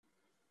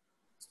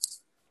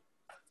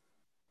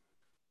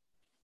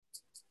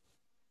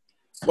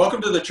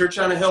Welcome to the Church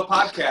on a Hill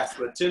podcast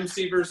with Tim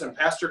Sievers and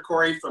Pastor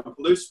Corey from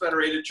Palouse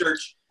Federated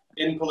Church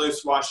in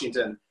Palouse,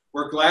 Washington.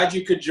 We're glad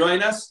you could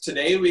join us.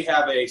 Today we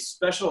have a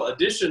special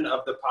edition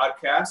of the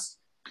podcast.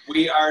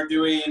 We are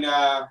doing,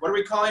 what are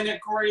we calling it,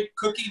 Corey?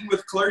 Cooking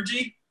with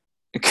Clergy?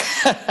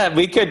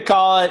 We could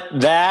call it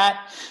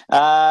that.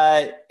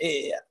 A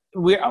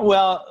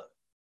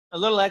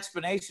little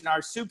explanation.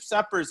 Our soup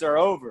suppers are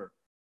over,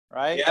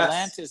 right? Yes.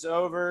 Lent is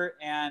over,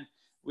 and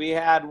we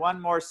had one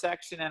more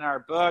section in our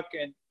book,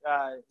 and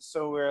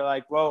so we're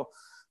like, well,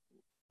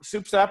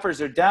 soup suppers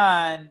are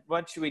done.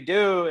 What should we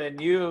do? And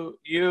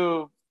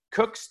you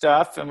cook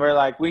stuff, and we're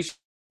like, we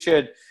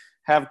should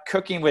have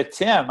Cooking with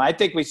Tim. I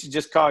think we should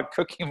just call it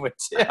Cooking with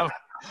Tim.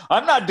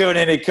 I'm not doing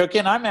any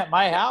cooking. I'm at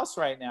my house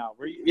right now.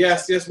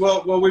 Yes.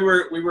 Well, we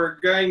were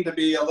going to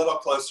be a little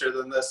closer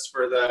than this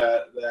for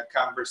the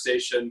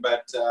conversation,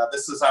 but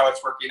this is how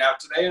it's working out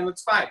today, and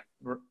it's fine.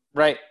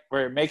 Right.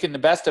 We're making the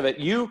best of it.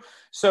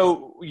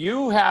 So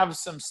you have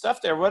some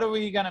stuff there. What are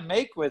we going to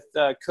make with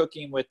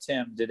Cooking with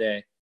Tim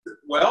today?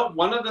 Well,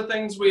 one of the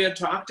things we had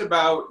talked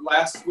about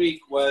last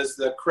week was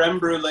the creme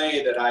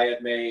brulee that I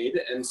had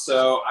made, and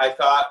so I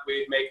thought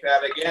we'd make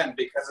that again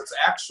because it's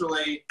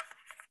actually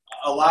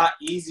a lot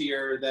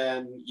easier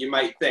than you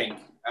might think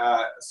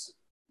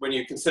when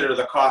you consider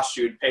the cost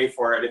you'd pay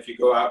for it if you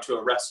go out to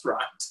a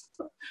restaurant.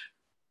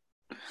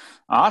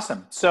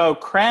 Awesome. So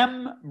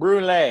creme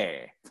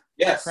brulee.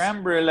 Yes.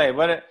 Creme brulee.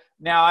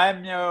 Now,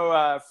 I'm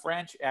no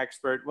French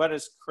expert. What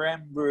does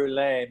creme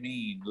brulee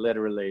mean,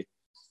 literally?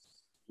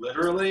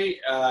 Literally,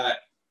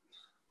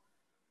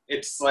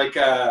 it's like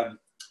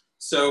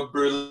so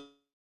brulee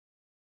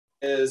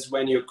is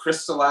when you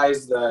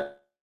crystallize the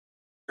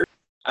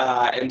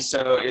and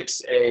so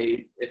it's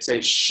a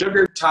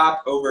sugar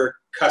top over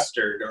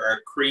custard or a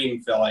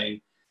cream filling,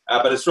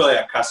 but it's really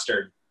a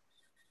custard.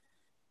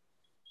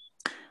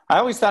 I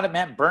always thought it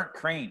meant burnt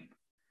cream.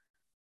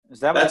 Is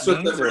that That's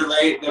what it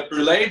what means? The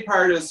brulee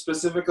part is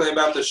specifically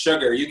about the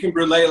sugar. You can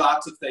brulee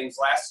lots of things.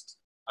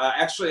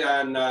 Actually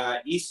on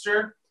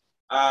Easter,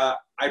 I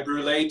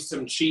bruleed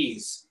some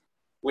cheese.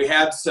 We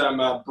had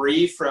some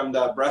brie from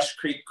the Brush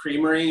Creek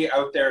Creamery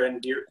out there in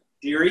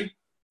Deary.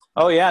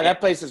 Oh, yeah, that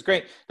place is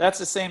great. That's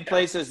the same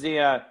place as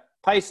the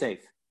Pie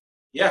Safe.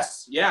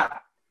 Yes, yeah,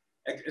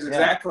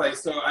 exactly. Yeah.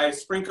 So I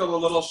sprinkled a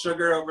little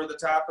sugar over the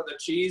top of the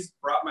cheese,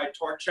 brought my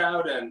torch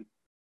out, and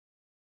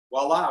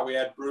voila, we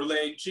had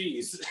brulee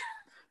cheese.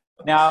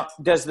 Now,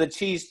 does the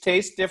cheese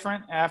taste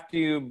different after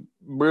you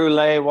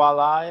brulee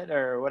voila it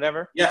or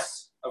whatever?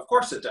 Yes, of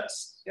course it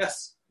does.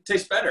 Yes, it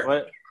tastes better.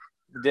 What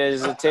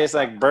does it taste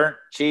like? Burnt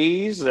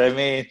cheese? I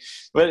mean,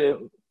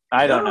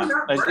 I don't know.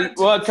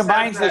 Well, it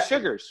combines the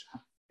sugars.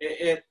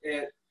 It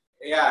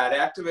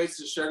activates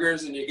the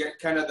sugars, and you get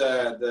kind of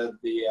the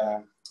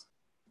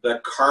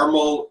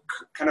caramel,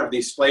 kind of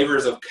these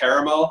flavors of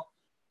caramel.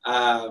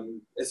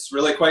 It's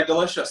really quite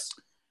delicious.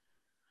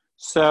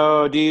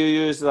 So do you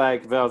use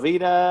like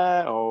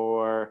Velveeta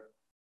or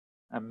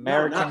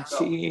American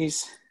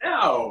cheese?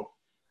 No.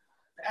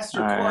 Pastor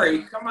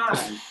Corey, come on.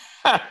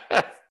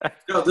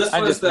 No, this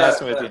I'm was just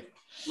messing with you.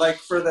 Like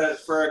for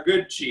a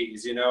good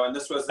cheese, and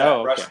this was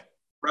that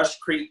Brush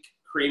Creek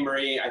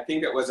Creamery. I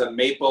think it was a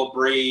maple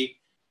brie.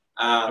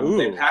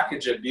 They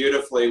package it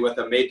beautifully with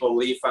a maple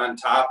leaf on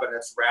top, and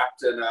it's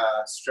wrapped in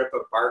a strip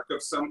of bark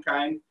of some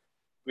kind.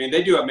 I mean,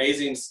 they do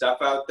amazing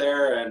stuff out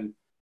there, and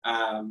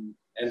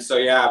so,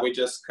 yeah, we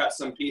just cut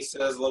some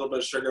pieces, a little bit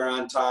of sugar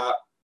on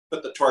top,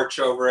 put the torch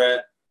over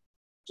it,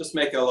 just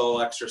make it a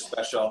little extra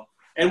special.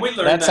 And we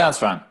learned that. That sounds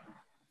fun.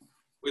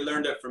 We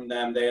learned it from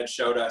them. They had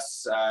showed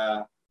us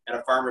at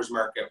a farmer's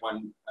market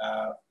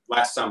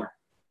last summer.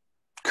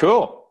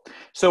 Cool.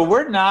 So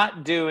we're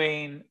not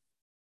doing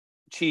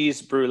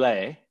cheese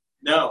brulee.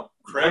 No,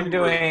 I'm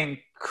doing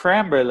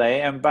creme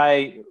brulee, and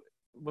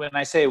when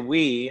I say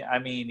we, I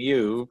mean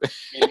you.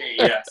 Me,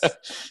 yes.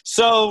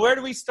 So where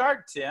do we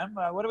start, Tim?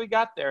 What do we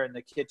got there in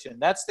the kitchen?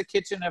 That's the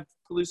kitchen of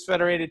Palouse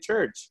Federated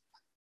Church.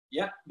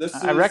 Yeah.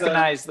 I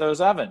recognize those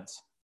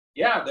ovens.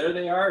 Yeah, there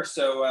they are.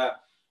 So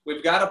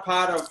we've got a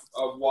pot of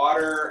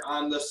water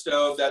on the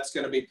stove. That's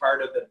going to be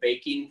part of the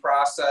baking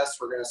process.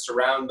 We're going to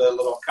surround the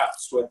little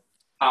cups with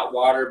hot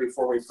water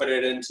before we put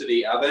it into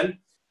the oven.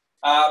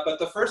 But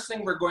the first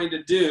thing we're going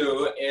to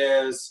do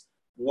is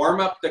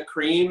warm up the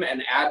cream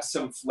and add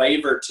some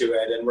flavor to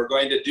it. And we're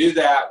going to do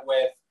that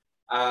with,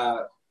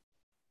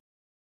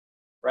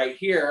 right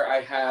here,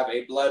 I have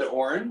a blood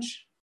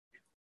orange.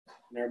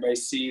 Can everybody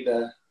see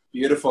the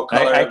beautiful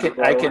color?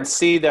 I can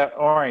see the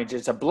orange.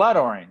 It's a blood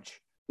orange.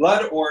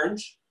 Blood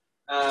orange.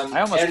 I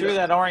almost threw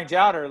that orange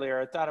out earlier.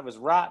 I thought it was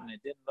rotten.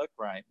 It didn't look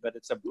right, but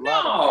it's a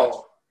blood orange.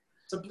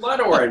 It's a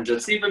blood orange.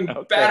 It's even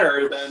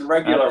better than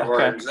regular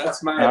orange.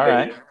 That's my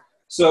opinion. Right.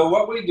 So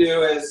what we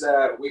do is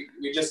we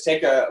just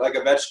take a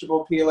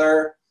vegetable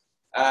peeler.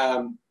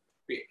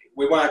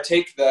 We want to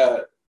take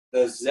the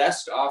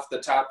zest off the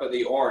top of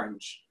the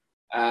orange,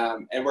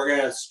 and we're going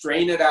to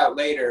strain it out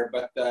later.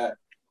 But the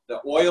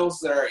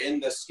oils that are in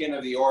the skin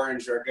of the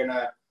orange are going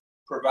to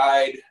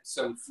provide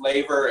some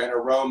flavor and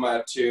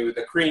aroma to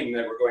the cream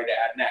that we're going to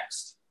add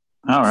next.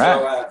 All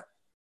right.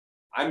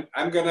 So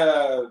I'm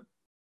gonna,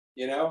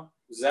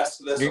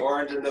 zest this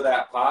orange into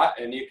that pot,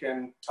 and you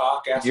can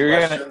talk, ask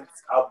questions.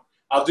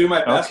 I'll do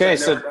my best. Okay, I've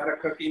never done a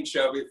cooking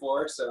show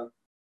before, so.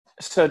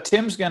 So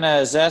Tim's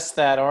gonna zest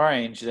that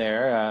orange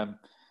there.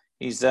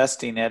 He's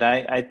zesting it.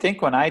 I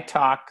think when I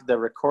talk, the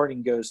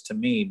recording goes to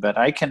me, but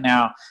I can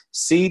now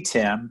see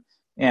Tim,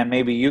 and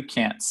maybe you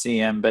can't see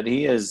him, but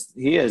he is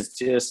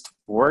just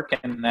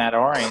working that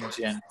orange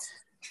and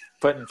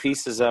putting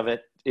pieces of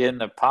it in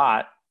the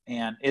pot.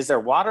 And is there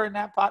water in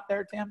that pot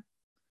there, Tim?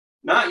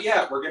 Not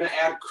yet. We're going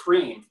to add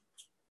cream.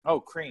 Oh,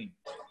 cream.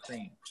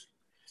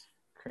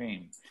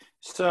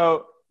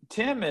 So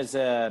Tim is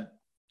a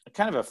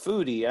kind of a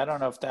foodie. I don't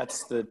know if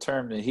that's the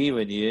term that he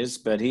would use,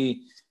 but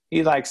he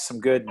likes some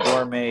good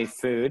gourmet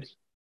food.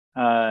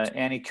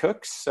 And he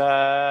cooks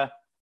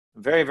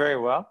very, very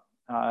well.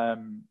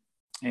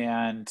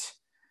 And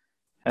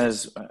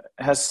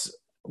has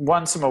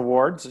won some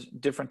awards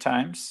different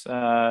times.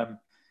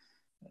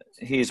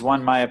 He's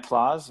won my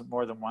applause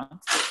more than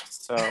once.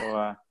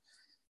 So,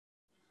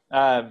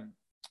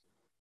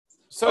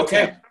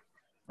 okay.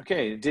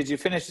 Okay. Did you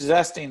finish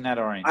zesting that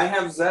orange? I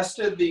have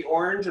zested the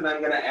orange, and I'm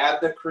going to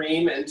add the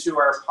cream into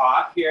our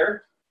pot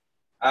here.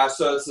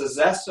 So it's a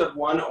zest of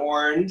 1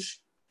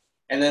 orange,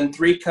 and then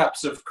 3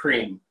 cups of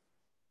cream.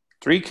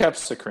 3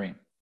 cups of cream.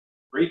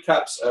 3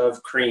 cups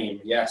of cream,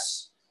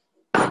 yes.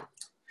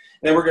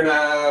 Then we're going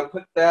to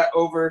put that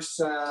over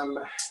some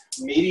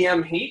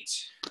medium heat.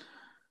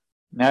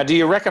 Now, do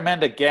you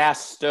recommend a gas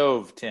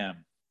stove,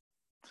 Tim?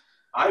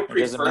 I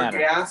prefer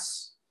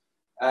gas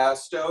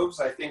stoves.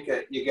 I think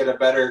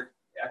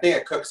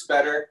it cooks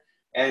better,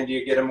 and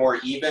you get a more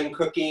even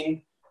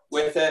cooking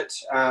with it.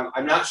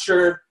 I'm not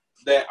sure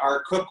that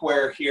our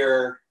cookware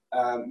here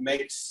I'm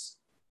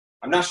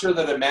not sure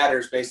that it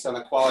matters based on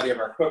the quality of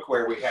our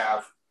cookware we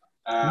have.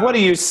 What are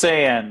you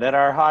saying? That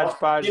our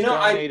hodgepodge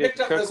I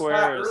picked up this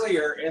pot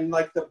earlier, and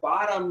like the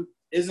bottom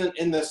isn't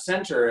in the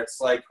center. It's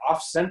like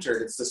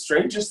off-centered. It's the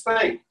strangest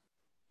thing.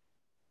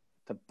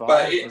 The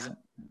bottom isn't.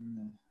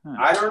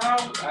 I don't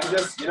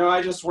know.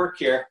 I just work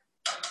here.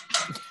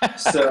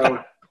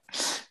 So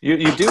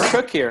you do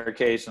cook here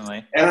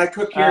occasionally. And I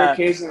cook here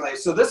occasionally.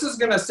 So this is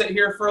going to sit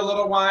here for a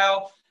little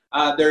while.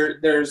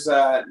 There's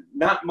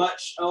not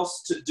much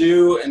else to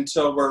do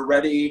until we're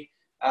ready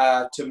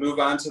to move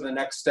on to the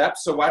next step.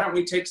 So why don't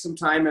we take some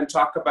time and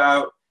talk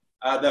about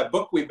the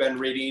book we've been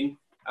reading.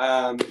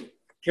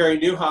 Carey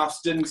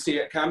Nieuwhof's Didn't See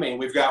It Coming.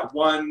 We've got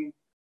one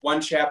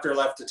chapter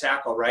left to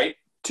tackle, right?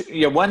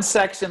 Yeah, one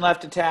section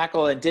left to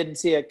tackle and Didn't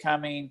See It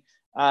Coming.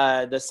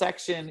 The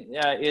section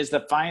is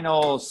the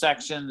final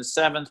section, the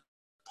 7th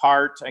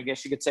part, I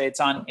guess you could say. It's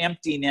on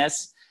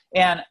emptiness.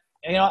 And,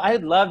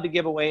 I'd love to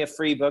give away a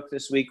free book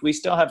this week. We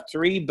still have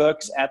 3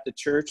 books at the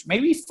church,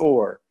 maybe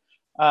 4.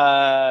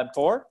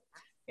 4?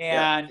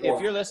 And yeah,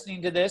 if you're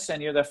listening to this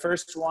and you're the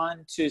first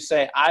one to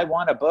say, I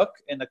want a book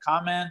in the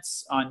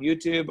comments on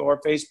YouTube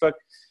or Facebook,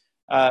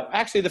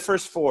 actually the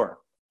first 4.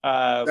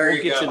 We'll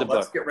get you the book.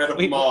 Let's get rid of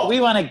them all. We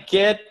want to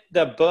get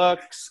the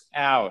books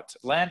out.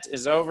 Lent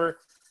is over,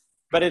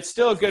 but it's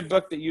still a good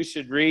book that you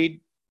should read.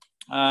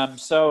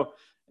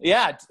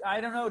 Yeah,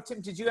 I don't know,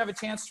 Tim, did you have a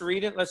chance to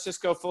read it? Let's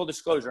just go full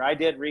disclosure. I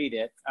did read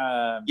it.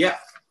 Yeah.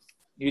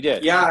 You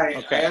did? Yeah,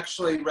 I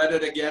actually read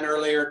it again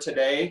earlier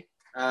today.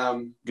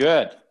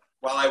 Good.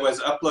 While I was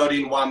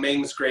uploading Wah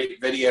Ming's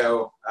great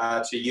video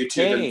to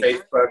YouTube and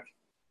Facebook.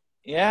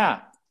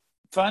 Yeah.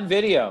 Fun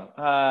video.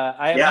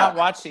 I have not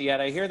watched it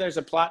yet. I hear there's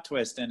a plot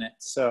twist in it.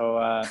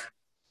 So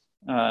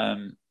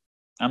I'm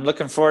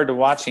looking forward to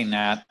watching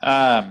that.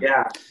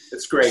 Yeah,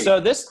 it's great.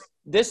 So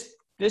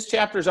this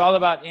chapter is all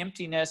about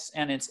emptiness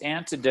and its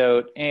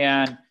antidote.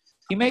 And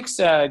he makes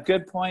a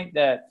good point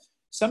that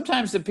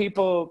sometimes the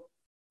people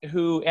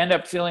who end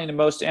up feeling the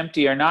most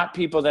empty are not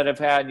people that have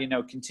had,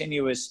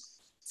 continuous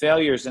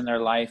failures in their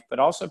life, but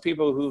also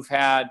people who've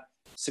had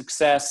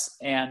success.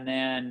 And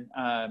then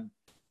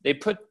they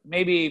put,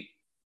 maybe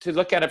to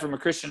look at it from a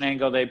Christian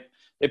angle, they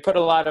put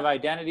a lot of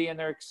identity in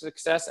their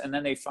success, and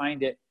then they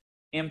find it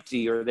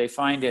empty or they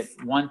find it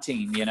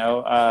wanting,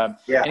 And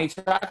he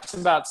talks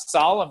about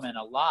Solomon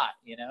a lot,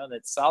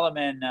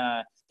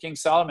 that King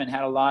Solomon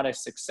had a lot of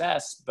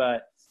success,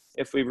 but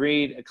if we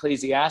read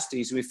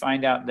Ecclesiastes, we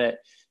find out that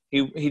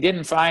he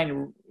didn't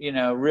find,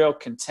 real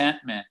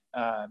contentment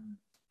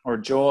or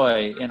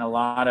joy in a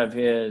lot of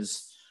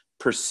his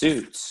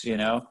pursuits,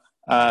 and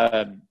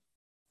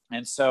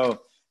so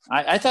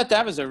I thought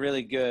that was a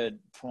really good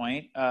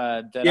point.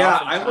 I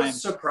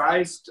was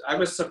surprised,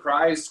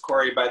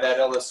 Corey, by that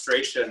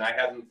illustration. I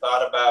hadn't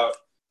thought about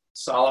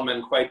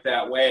Solomon quite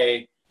that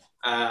way.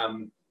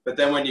 But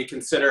then when you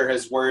consider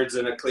his words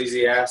in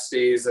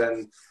Ecclesiastes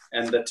and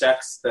the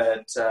text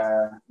that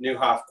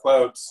Nieuwhof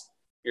quotes,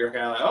 you're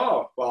kind of like,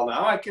 oh, well,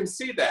 now I can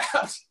see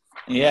that.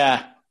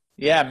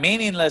 Yeah,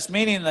 meaningless.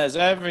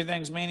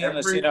 Everything's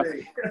meaningless.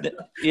 Everything.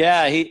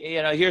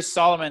 Here's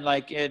Solomon.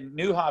 Like in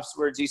Nieuwhof's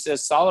words, he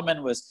says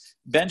Solomon was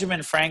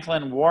Benjamin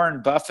Franklin,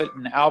 Warren Buffett,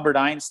 and Albert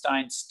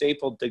Einstein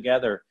stapled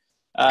together.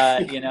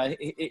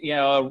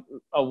 A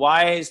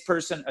wise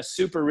person, a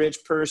super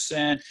rich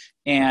person,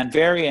 and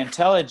very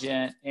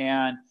intelligent.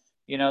 And,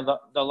 the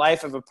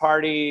life of a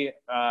party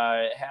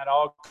had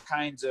all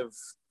kinds of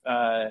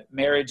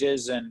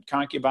marriages and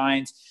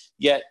concubines,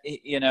 yet,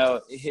 he had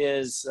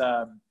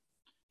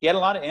a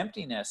lot of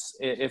emptiness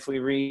if we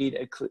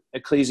read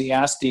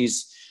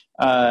Ecclesiastes.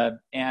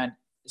 And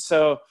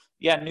so,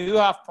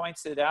 Neuhoff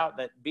points it out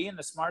that being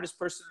the smartest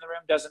person in the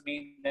room doesn't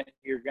mean that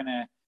you're going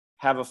to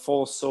have a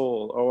full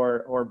soul,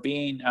 or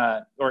being,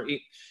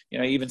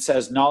 even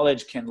says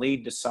knowledge can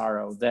lead to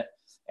sorrow. That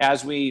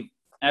as we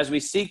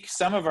seek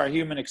some of our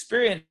human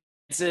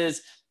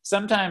experiences,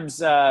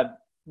 sometimes, and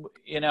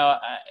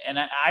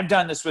I've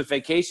done this with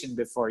vacation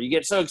before. You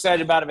get so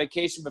excited about a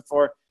vacation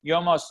before, you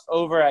almost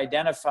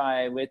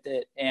over-identify with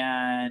it,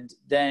 and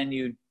then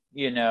you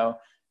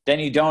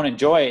don't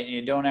enjoy it, and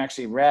you don't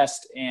actually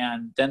rest,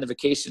 and then the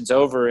vacation's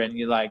over, and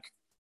you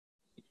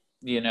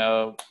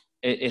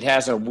it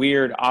has a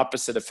weird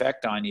opposite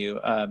effect on you.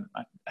 I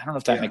don't know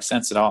if that makes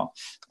sense at all.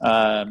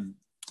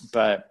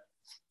 But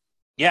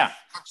yeah,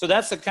 so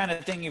that's the kind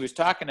of thing he was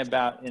talking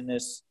about in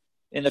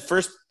the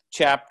first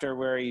chapter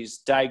where he's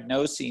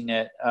diagnosing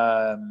it.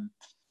 Go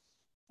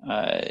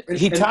ahead,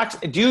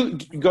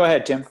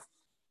 Tim.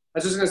 I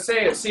was just going to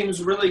say, it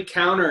seems really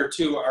counter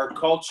to our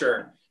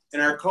culture. In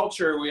our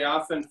culture, we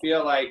often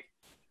feel like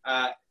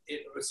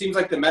it seems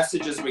like the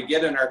messages we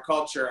get in our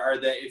culture are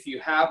that if you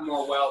have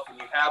more wealth and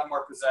you have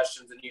more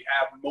possessions and you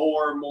have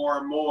more,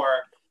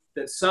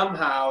 that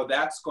somehow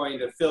that's going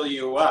to fill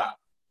you up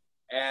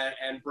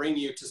and bring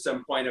you to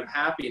some point of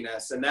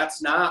happiness. And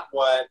that's not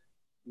what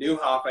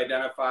Neuhoff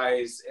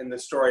identifies in the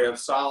story of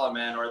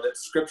Solomon, or that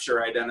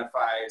Scripture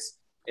identifies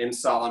in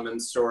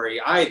Solomon's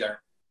story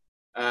either.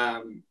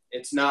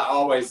 It's not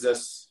always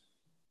this,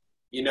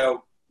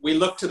 we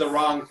look to the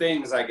wrong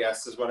things, I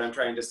guess, is what I'm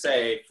trying to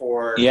say,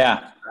 for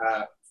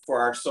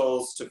our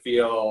souls to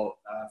feel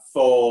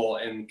full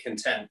and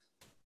content.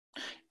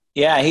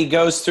 Yeah, he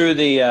goes through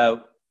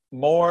the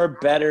more,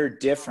 better,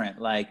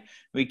 different. Like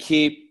we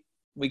keep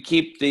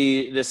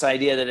this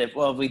idea that if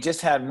we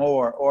just had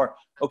more, or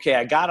okay,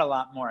 I got a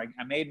lot more, I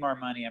made more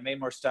money, I made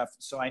more stuff,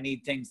 so I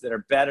need things that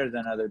are better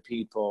than other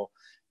people.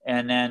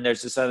 And then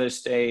there's this other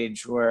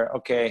stage where,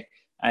 okay,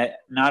 I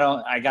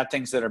got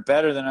things that are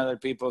better than other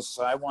people,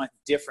 so I want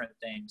different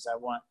things. I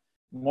want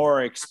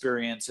more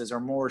experiences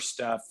or more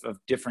stuff of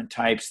different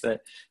types.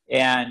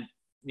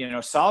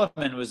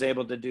 Solomon was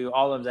able to do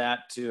all of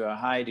that to a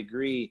high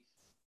degree,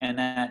 and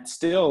that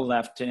still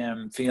left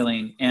him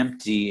feeling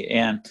empty.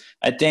 And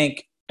I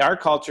think our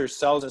culture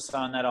sells us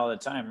on that all the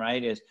time,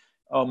 right? Is,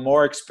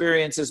 more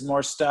experiences,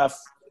 more stuff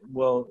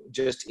will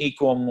just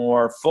equal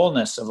more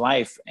fullness of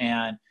life.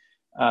 And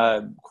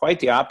quite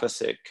the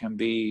opposite can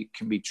be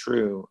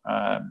true.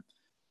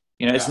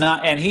 It's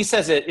not, and he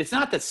says it's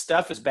not that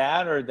stuff is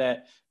bad, or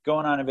that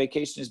going on a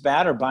vacation is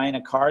bad, or buying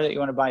a car that you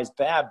want to buy is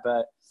bad.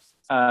 But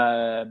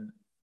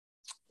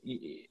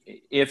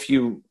if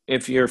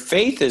your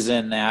faith is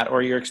in that,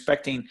 or you're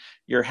expecting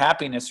your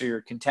happiness or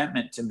your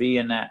contentment to be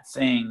in that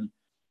thing,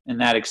 in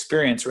that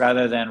experience,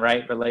 rather than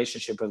right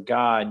relationship with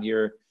God,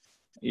 you're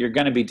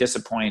going to be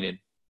disappointed,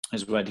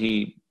 is what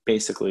he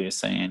basically is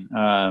saying.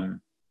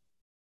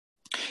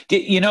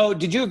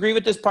 Did you agree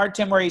with this part,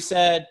 Tim, where he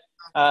said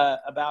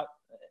about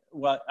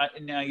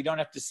now you don't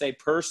have to say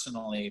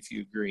personally if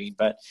you agree,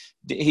 but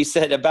he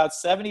said about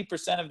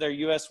 70% of their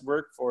U.S.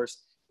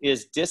 workforce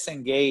is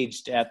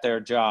disengaged at their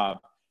job,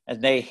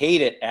 and they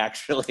hate it,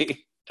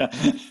 actually.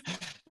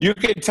 You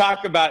can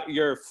talk about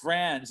your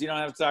friends. You don't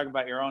have to talk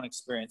about your own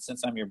experience,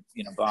 since I'm your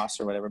boss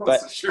or whatever.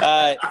 But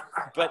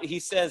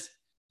he says,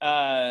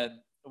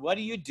 what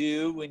do you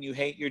do when you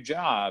hate your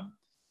job?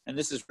 And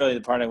this is really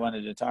the part I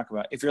wanted to talk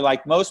about. If you're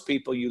like most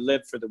people, you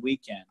live for the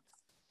weekend.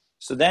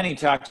 So then he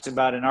talks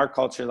about, in our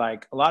culture,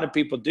 like a lot of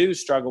people do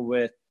struggle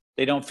with,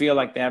 they don't feel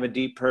like they have a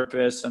deep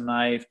purpose in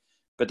life,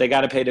 but they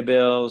got to pay the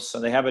bills. So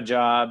they have a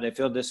job, they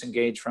feel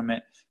disengaged from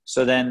it.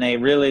 So then they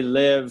really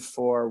live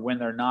for when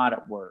they're not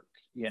at work,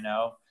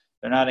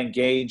 they're not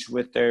engaged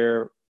with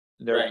their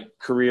right.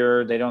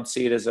 career. They don't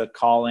see it as a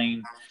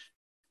calling.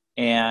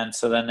 And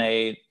so then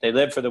they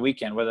live for the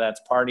weekend, whether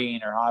that's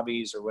partying or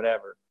hobbies or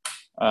whatever.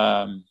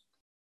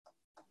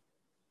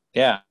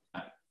 Yeah.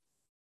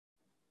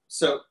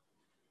 So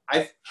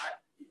I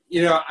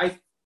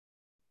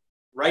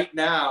right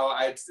now,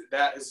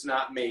 that is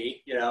not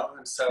me,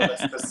 and so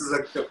this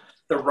is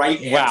the right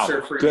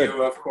answer for Good.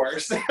 You, of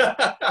course.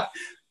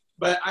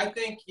 But I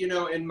think,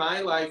 in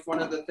my life,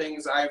 one of the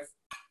things I've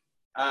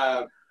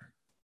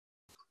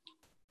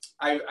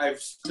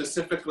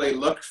specifically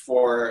looked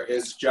for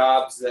is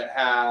jobs that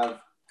have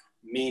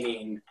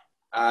meaning.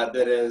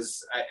 That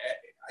is, I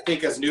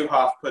think, as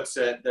Neuhoff puts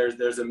it,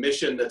 there's a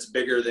mission that's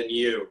bigger than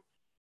you.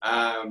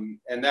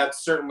 And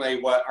that's certainly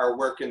what our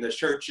work in the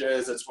church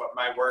is. It's what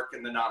my work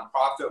in the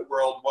nonprofit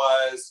world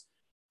was.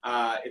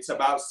 It's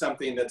about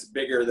something that's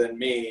bigger than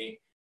me.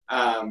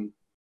 And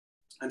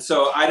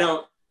so I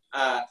don't,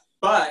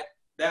 but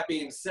that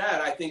being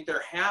said, I think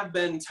there have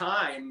been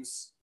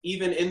times,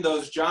 even in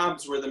those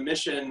jobs, where the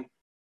mission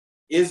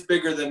is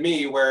bigger than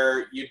me,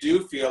 where you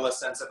do feel a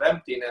sense of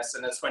emptiness,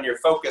 and it's when you're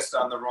focused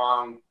on the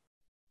wrong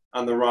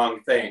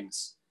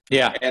things.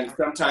 Yeah. And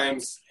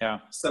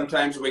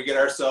sometimes we get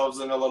ourselves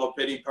in a little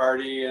pity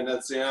party, and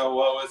it's,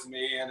 woe is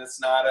me, and it's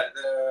not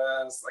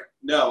it's like,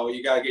 no,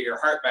 you got to get your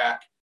heart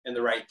back in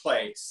the right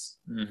place.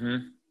 Mm-hmm.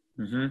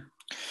 Mm-hmm.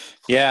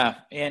 Yeah.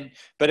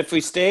 But if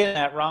we stay in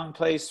that wrong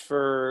place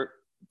for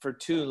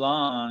too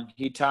long,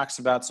 he talks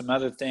about some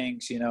other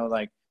things,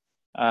 like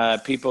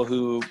people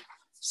who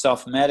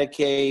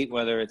self-medicate,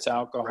 whether it's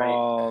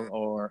alcohol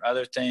or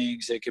other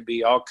things. It could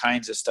be all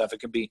kinds of stuff. It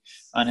could be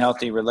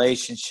unhealthy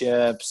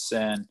relationships.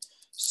 And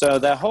so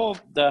the whole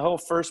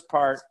first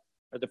part,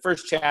 or the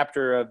first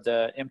chapter of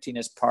the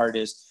emptiness part,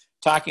 is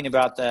talking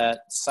about that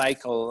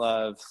cycle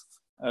of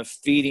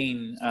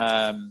feeding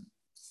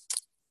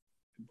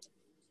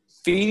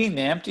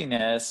the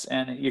emptiness,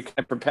 and you're kind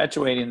of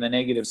perpetuating the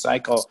negative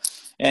cycle.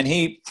 And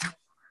he,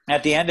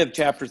 at the end of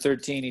chapter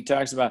 13, he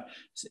talks about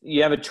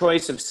you have a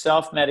choice of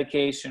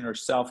self-medication or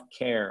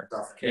self-care.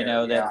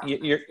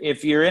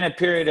 If you're in a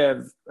period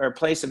of or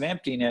place of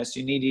emptiness,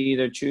 you need to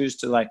either choose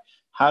to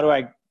how do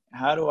I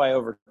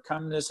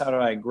overcome this? How do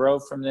I grow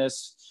from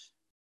this?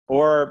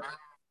 Or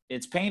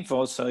it's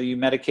painful, so you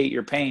medicate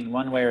your pain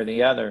one way or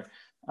the other.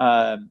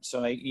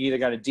 So you either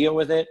got to deal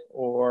with it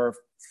or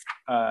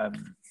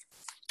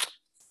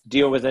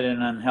deal with it in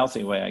an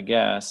unhealthy way, I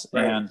guess.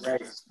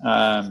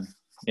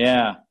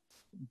 Yeah.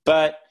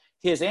 But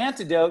his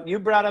antidote, you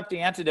brought up the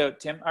antidote,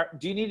 Tim.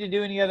 Do you need to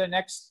do any other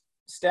next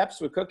steps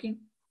with cooking?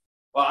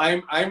 Well,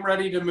 I'm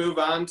ready to move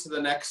on to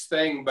the next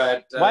thing,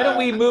 but why don't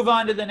we move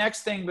on to the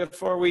next thing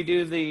before we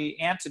do the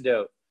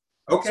antidote?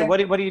 Okay. So what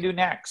do you do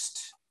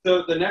next?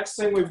 So the next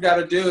thing we've got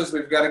to do is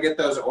we've got to get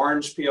those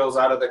orange peels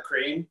out of the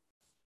cream.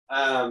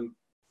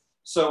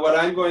 So what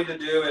I'm going to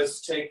do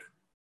is take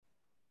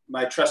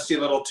my trusty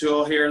little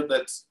tool here,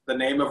 that's the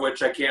name of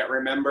which I can't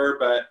remember,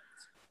 but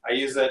I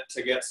use it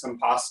to get some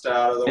pasta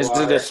out of the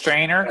water. Is it a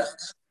strainer?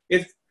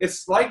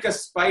 It's like a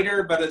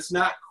spider, but it's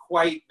not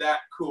quite that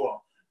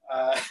cool.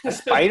 A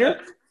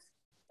spider?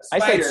 I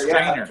said strainer.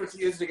 Yeah, that's what's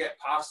used to get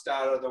pasta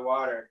out of the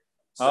water.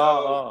 So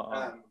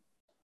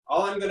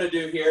all I'm going to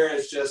do here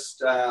is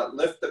just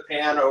lift the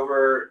pan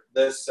over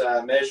this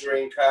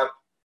measuring cup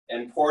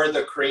and pour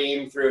the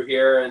cream through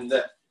here, and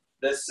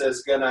this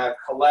is going to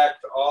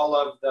collect all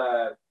of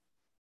the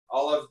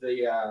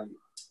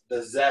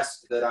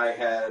zest that I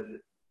had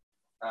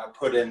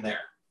put in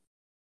there.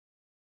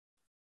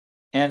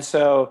 And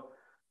so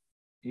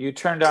you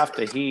turned off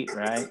the heat,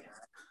 right?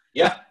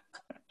 Yeah.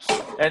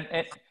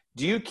 And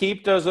do you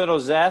keep those little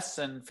zests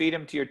and feed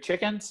them to your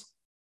chickens?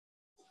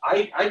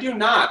 I do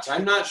not.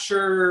 I'm not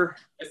sure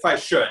if I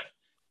should.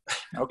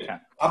 Okay.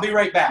 I'll be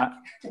right back.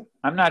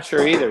 I'm not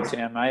sure either,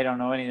 Tim. I don't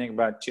know anything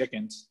about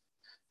chickens.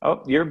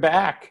 Oh, you're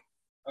back.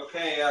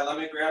 Okay, let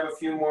me grab a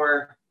few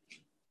more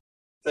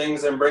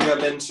things and bring them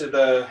into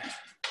the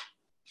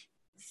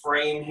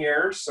frame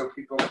here so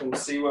people can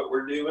see what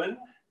we're doing.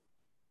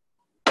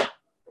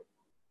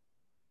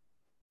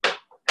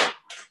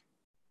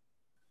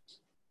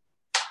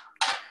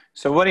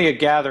 So what are you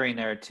gathering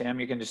there, Tim?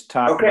 You can just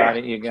talk about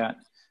it. The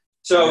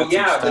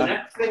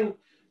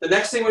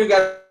next thing we've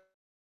got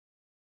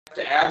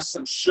to add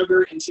some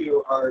sugar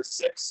into our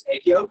 6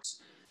 egg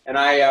yolks. And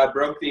I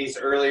broke these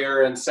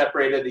earlier and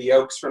separated the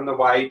yolks from the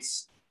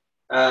whites.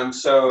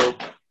 So if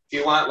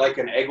you want like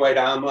an egg white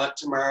omelet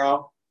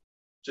tomorrow,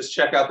 just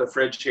check out the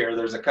fridge here.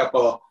 There's a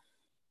couple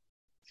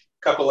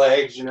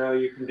eggs,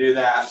 you can do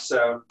that.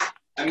 So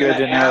I'm good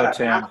to know,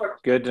 Tim.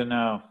 Good to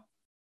know.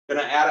 I'm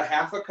going to add a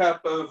 1/2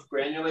 cup of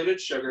granulated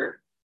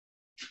sugar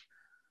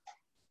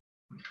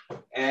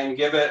and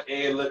give it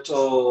a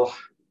little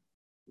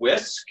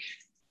whisk.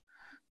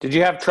 Did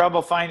you have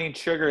trouble finding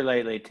sugar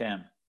lately,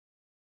 Tim?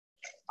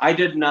 I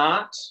did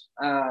not.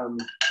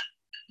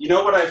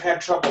 What I've had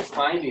trouble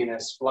finding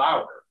is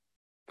flour.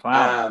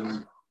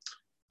 Flour.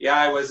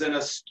 I was in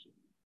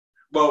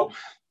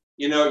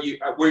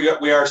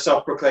we are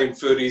self-proclaimed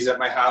foodies at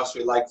my house.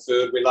 We like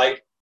food. We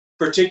like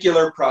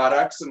particular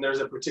products, and there's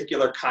a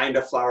particular kind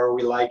of flour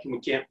we like, and we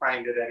can't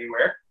find it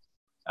anywhere.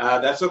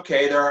 That's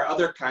okay. There are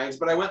other kinds,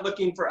 but I went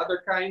looking for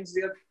other kinds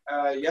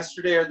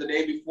yesterday or the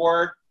day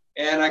before,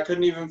 and I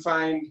couldn't even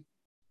find.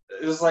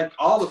 It was like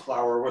all the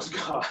flour was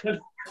gone.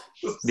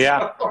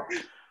 Yeah.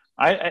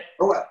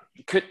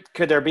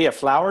 Could there be a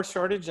flour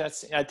shortage?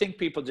 I think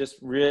people just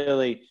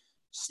really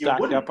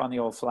stocked up on the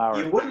old flour.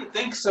 You wouldn't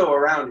think so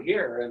around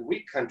here in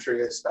wheat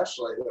country,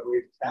 especially, that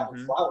we'd have a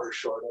flour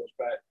shortage.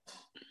 But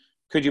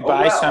could you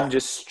buy some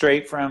just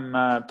straight from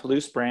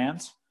Palouse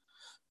Brands,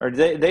 or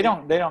they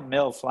don't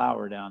mill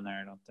flour down there?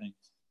 I don't think.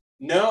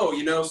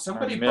 No,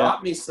 somebody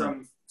brought me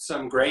some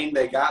grain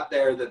they got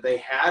there that they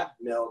had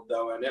milled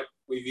though, and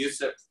we've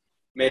used it.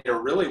 Made a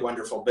really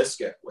wonderful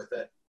biscuit with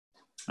it.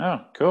 Oh,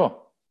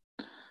 cool.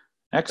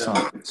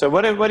 Excellent. So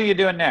what are you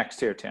doing next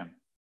here, Tim?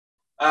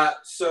 I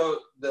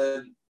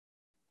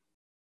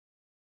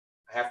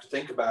have to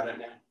think about it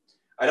now.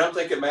 I don't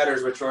think it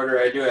matters which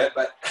order I do it,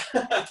 but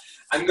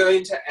I'm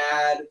going to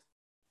add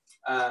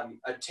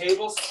a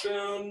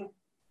tablespoon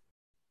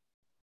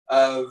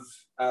of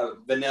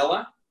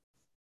vanilla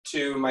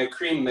to my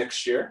cream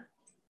mixture.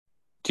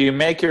 Do you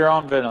make your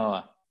own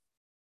vanilla?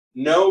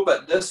 No,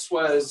 but this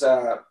was,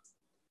 I'm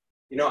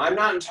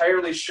not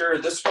entirely sure.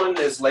 This one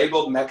is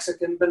labeled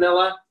Mexican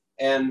vanilla,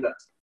 and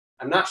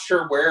I'm not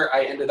sure where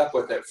I ended up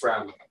with it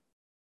from.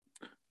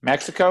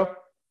 Mexico?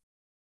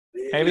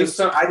 Maybe?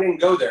 I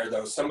didn't go there,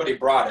 though. Somebody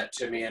brought it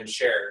to me and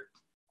shared.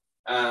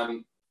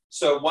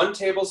 So 1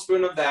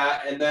 tablespoon of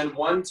that, and then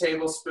 1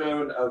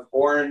 tablespoon of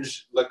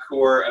orange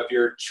liqueur of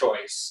your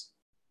choice.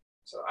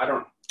 So I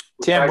don't...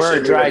 Tim, we're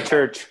a dry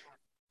church.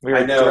 We're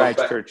a dry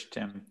church,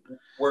 Tim.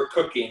 We're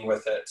cooking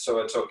with it, so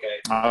it's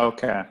okay.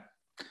 Okay.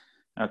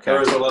 There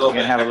was a little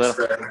bit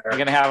extra. You're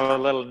going to have a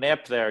little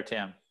nip there,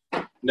 Tim.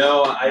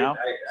 No,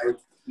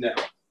 no.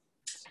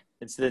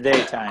 It's the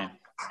daytime.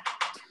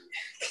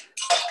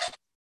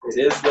 It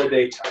is the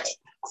daytime.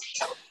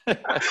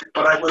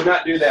 But I would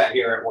not do that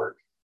here at work.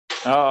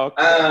 Oh,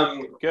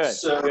 okay. Good.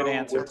 So good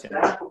answer, Tim.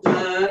 That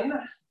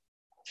done,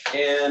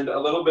 and a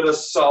little bit of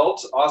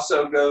salt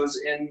also goes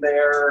in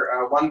there,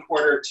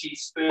 1/4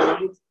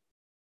 teaspoon.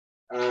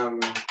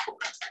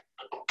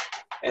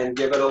 And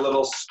give it a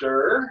little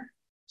stir.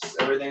 So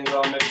everything's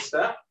all mixed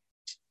up.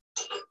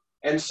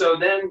 And so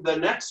then the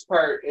next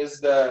part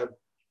is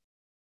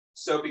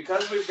so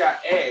because we've got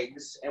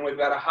eggs and we've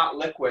got a hot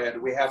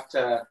liquid, we have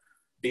to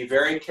be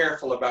very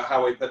careful about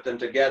how we put them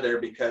together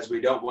because we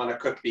don't want to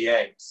cook the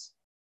eggs.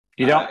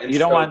 You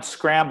don't want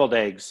scrambled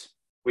eggs.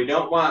 We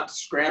don't want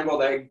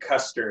scrambled egg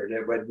custard.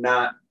 It would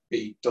not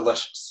be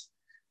delicious.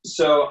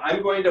 So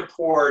I'm going to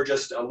pour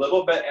just a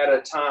little bit at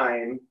a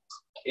time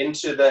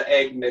into the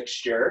egg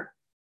mixture.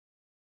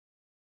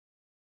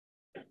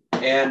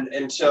 And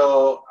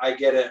until I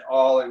get it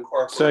all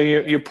incorporated. So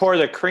you pour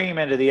the cream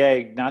into the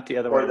egg, not the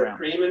other way around. Pour the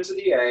cream into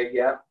the egg,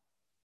 yeah.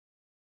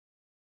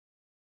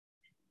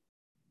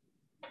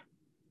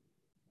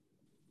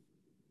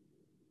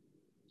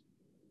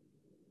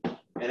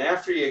 And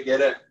after you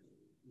get it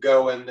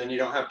going, then you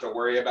don't have to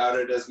worry about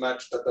it as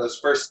much. But those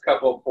first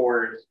couple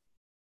pours,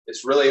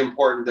 it's really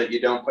important that you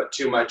don't put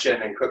too much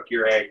in and cook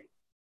your egg.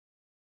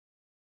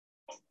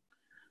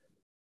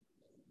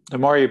 The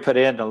more you put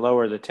in, the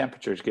lower the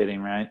temperature is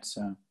getting, right?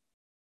 So.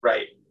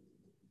 Right.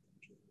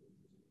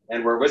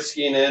 And we're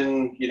whisking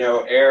in,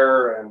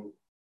 air and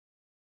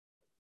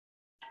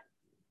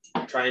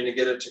trying to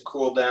get it to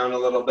cool down a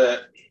little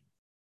bit.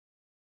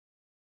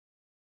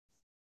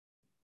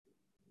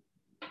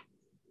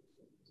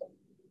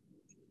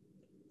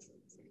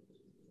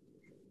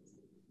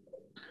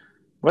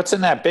 What's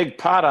in that big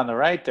pot on the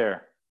right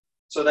there?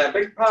 So that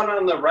big pot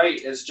on the right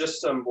is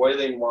just some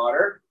boiling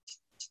water.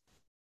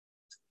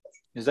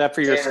 Is that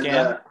for your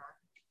skin?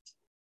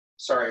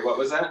 Sorry, what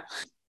was that?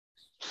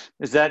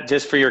 Is that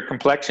just for your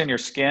complexion, your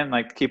skin,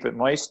 like to keep it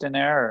moist in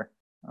there?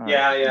 Or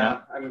yeah.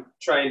 No? I'm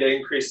trying to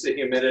increase the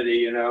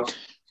humidity,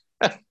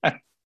 I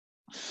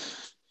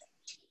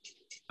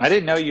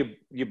didn't know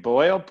you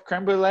boil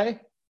creme brulee?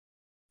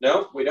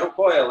 No, we don't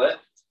boil it.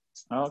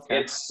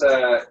 Okay.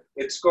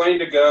 It's going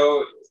to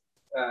go,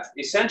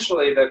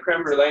 essentially the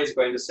creme brulee is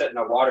going to sit in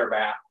a water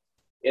bath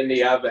in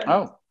the oven.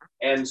 Oh.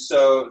 And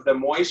so the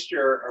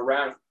moisture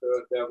around,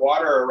 the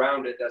water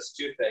around it does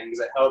 2 things.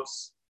 It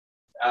helps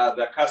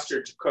the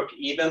custard to cook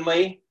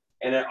evenly,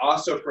 and it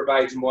also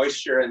provides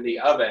moisture in the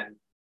oven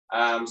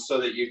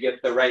so that you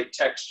get the right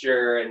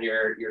texture and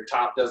your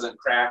top doesn't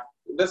crack.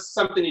 This is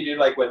something you do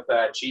like with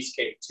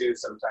cheesecake too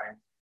sometimes.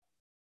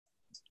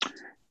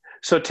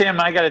 So Tim,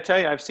 I got to tell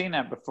you, I've seen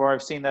that before.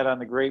 I've seen that on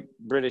the Great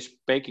British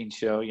Baking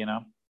Show,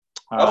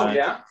 Oh,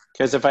 yeah?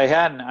 Because if I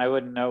hadn't, I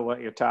wouldn't know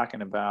what you're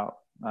talking about.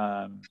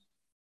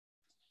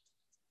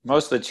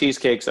 Most of the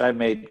cheesecakes I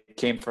made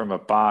came from a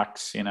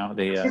box,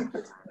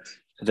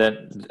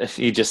 that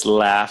he just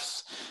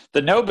laughs.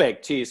 The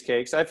no-bake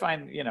cheesecakes, I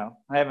find,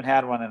 I haven't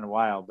had one in a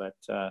while, but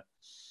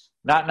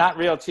not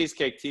real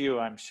cheesecake to you,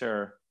 I'm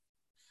sure.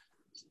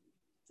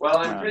 Well,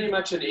 I'm pretty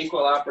much an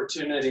equal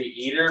opportunity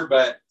eater,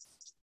 but,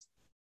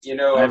 a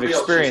I've real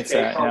experienced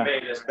cheesecake that,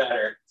 homemade is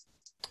better.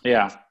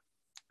 Yeah.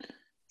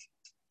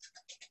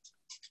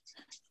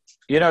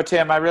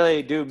 Tim, I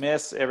really do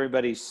miss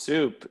everybody's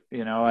soup.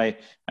 I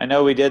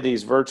know we did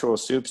these virtual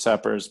soup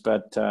suppers,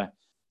 but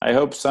I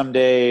hope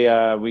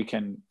someday we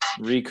can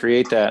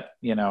recreate that,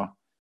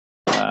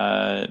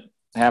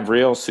 have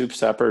real soup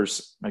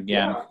suppers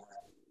again.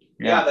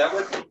 Yeah,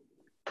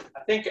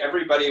 I think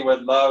everybody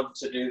would love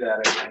to do that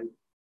again.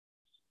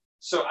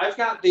 So I've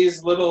got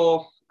these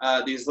little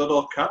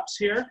cups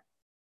here.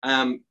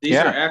 These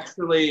are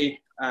actually,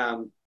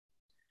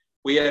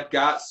 we had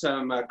got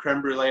some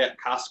creme brulee at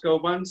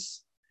Costco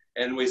once,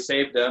 and we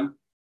saved them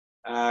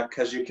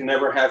because you can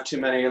never have too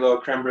many little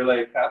creme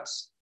brulee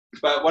cups.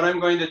 But what I'm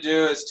going to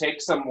do is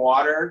take some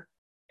water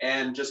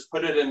and just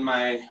put it in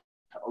my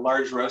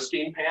large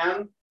roasting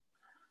pan.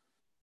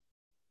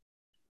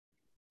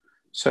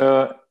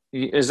 So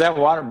is that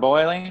water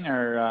boiling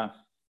or?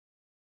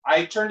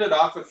 I turned it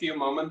off a few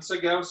moments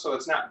ago, so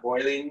it's not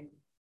boiling,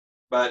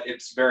 but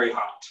it's very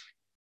hot.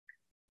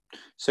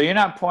 So you're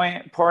not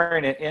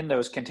pouring it in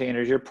those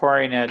containers. You're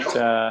pouring it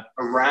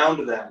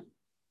around them.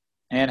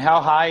 And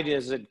how high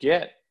does it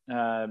get?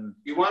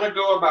 You want to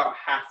go about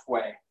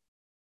halfway.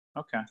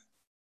 Okay.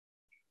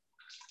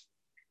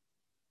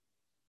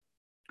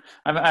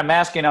 I'm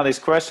asking all these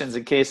questions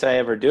in case I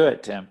ever do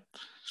it, Tim.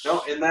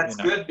 No, and that's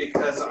good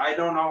because I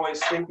don't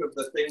always think of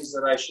the things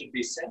that I should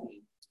be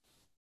saying.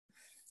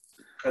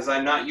 Because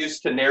I'm not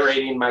used to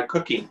narrating my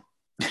cooking.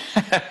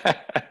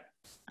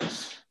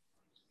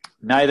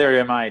 Neither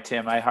am I,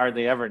 Tim. I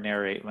hardly ever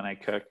narrate when I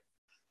cook.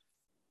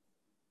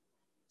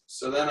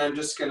 So then I'm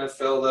just going to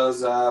fill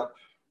those up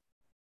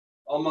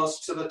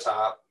almost to the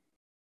top.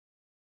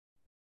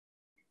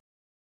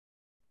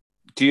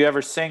 Do you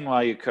ever sing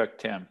while you cook,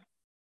 Tim?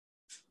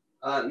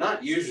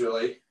 Not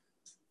usually.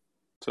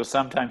 So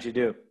sometimes you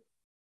do.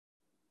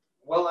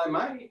 Well, I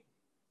might.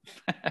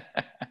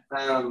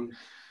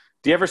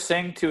 Do you ever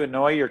sing to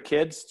annoy your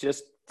kids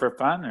just for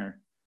fun,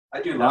 or?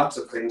 I do lots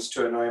of things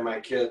to annoy my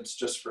kids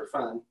just for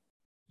fun.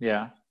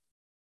 Yeah.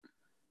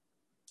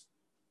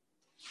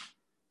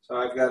 So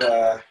I've got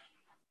to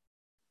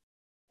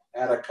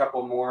add a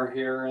couple more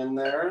here and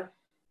there.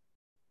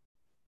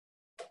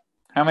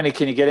 How many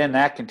can you get in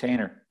that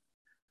container?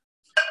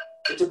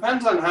 It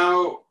depends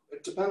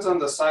on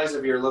the size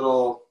of your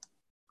little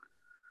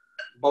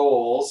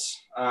bowls.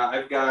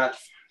 I've got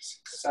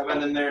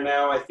 7 in there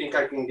now. I think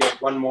I can get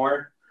one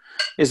more.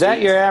 Is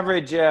that your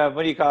average,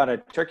 what do you call it, a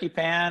turkey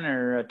pan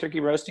or a turkey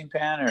roasting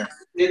pan? Or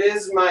It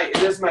is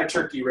my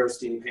turkey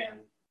roasting pan.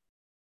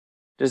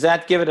 Does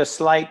that give it a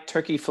slight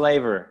turkey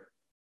flavor?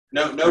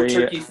 No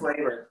turkey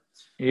flavor.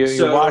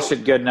 You wash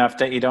it good enough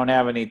that you don't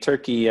have any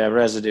turkey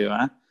residue,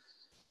 huh?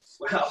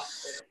 Well,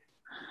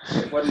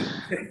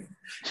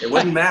 it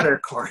wouldn't matter,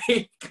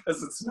 Corey,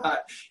 because it's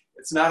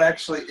not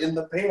actually in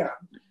the pan.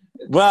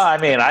 Well, I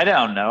mean, I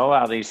don't know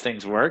how these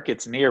things work.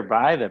 It's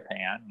nearby the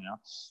pan, you know.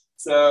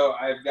 So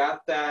I've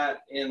got that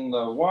in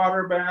the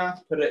water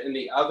bath, put it in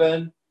the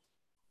oven.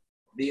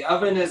 The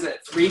oven is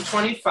at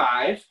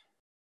 325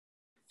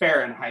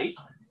 Fahrenheit.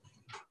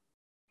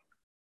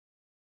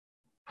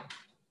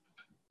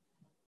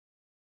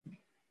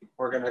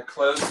 We're going to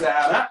close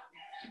that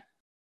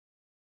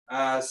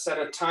up. Set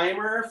a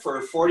timer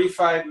for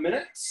 45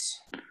 minutes.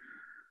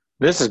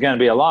 This is going to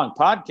be a long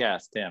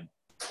podcast, Tim.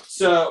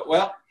 So,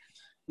 well,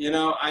 you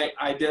know,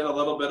 I did a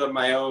little bit of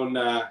my own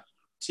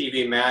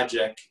TV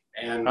magic,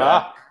 and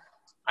I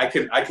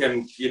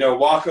can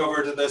walk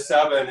over to this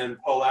oven and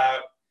pull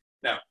out.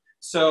 No,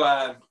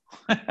 so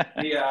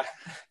do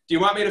you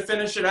want me to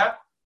finish it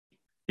up?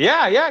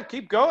 Yeah,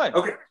 keep going.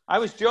 Okay. I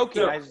was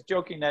joking. I was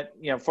joking that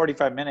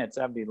 45 minutes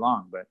that'd be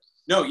long, but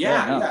no,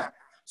 yeah.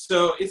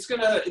 So it's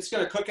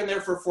gonna cook in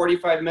there for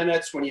 45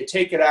 minutes. When you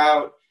take it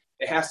out,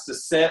 it has to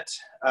sit.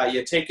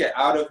 You take it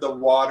out of the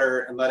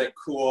water and let it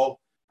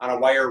cool on a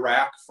wire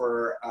rack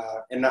for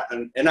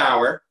an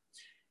hour.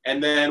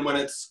 And then when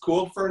it's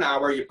cooled for an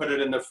hour, you put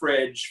it in the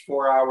fridge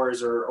 4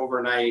 hours or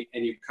overnight,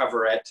 and you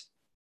cover it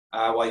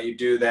while you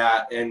do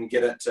that and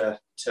get it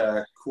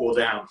to cool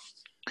down.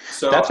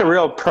 So that's a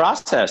real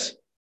process.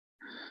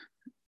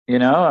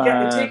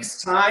 Yeah, it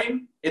takes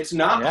time. It's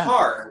not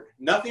hard.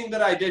 Nothing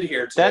that I did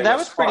here today that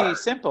was pretty hard.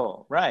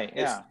 Simple, right?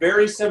 Yeah. It's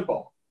very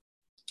simple,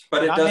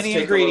 but it does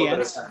take a little bit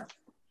of time.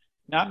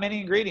 Not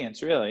many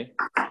ingredients, really.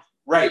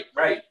 Right.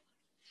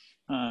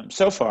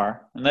 So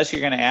far, unless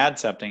you're going to add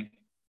something.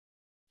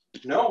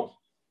 No.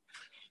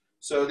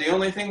 So the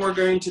only thing we're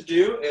going to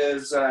do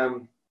is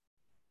I'm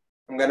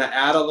going to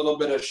add a little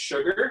bit of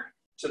sugar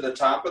to the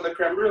top of the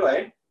creme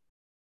brulee.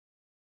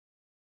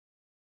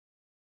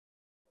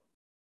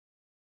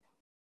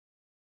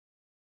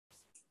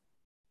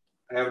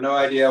 I have no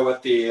idea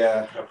what the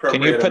appropriate.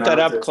 Can you put that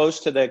up is. Close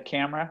to the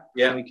camera?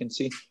 Yeah. So we can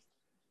see.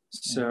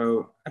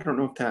 So I don't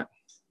know if that.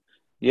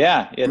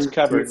 Yeah, it's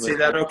covered. See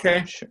that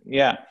okay?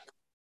 Yeah.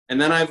 And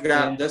then I've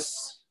got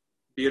this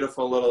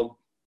beautiful little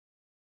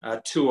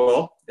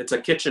tool. It's a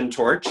kitchen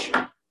torch.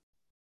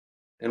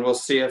 And we'll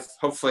see if,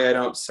 hopefully I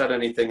don't set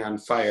anything on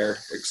fire,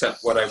 except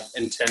what I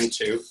intend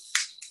to.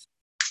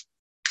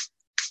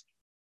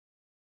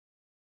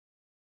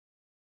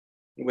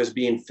 It was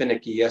being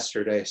finicky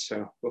yesterday,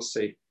 so we'll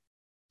see.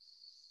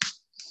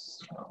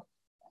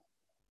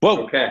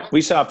 Whoa, okay.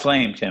 We saw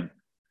flame, Tim.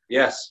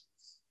 Yes,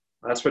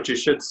 that's what you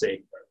should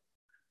see.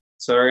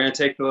 So we're going to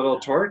take the little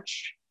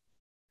torch,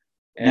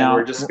 and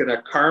we're just going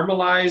to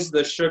caramelize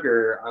the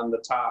sugar on the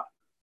top.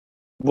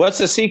 What's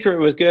the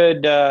secret with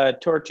good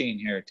torching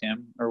here,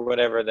 Tim, or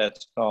whatever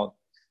that's called?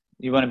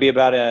 You want to be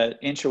about an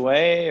inch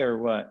away, or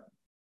what?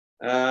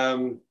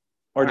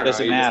 Or does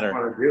it matter? You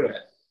just want to do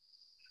it.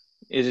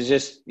 Is it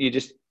just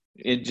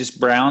it just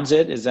browns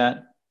it? Is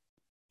that?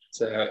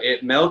 So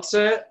it melts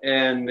it,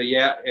 and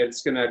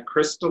it's going to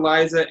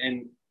crystallize it,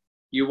 and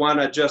you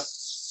want to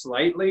just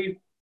slightly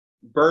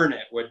burn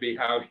it would be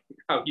how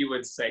you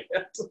would say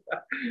it.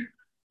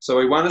 So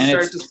we want to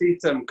start to see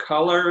some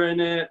color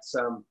in it.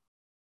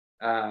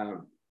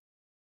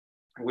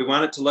 We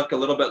want it to look a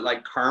little bit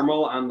like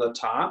caramel on the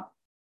top,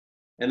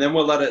 and then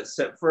we'll let it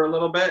sit for a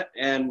little bit,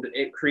 and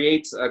it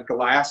creates a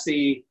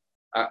glassy,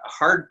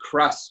 hard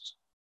crust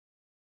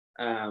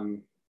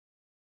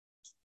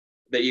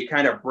that you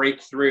kind of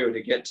break through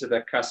to get to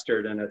the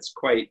custard, and it's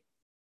quite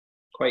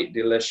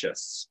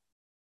delicious.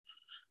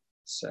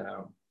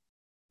 So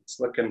it's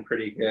looking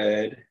pretty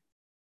good.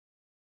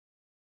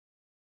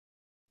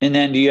 And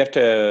then do you have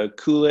to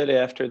cool it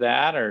after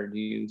that, or do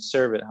you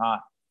serve it hot?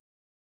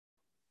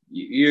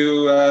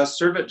 You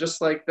serve it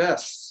just like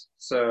this.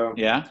 So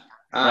yeah,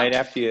 right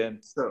after you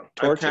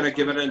torch it. I kind of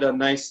give it a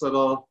nice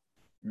little.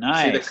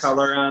 Nice. See the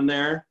color on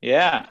there?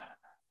 Yeah.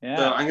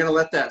 So I'm going to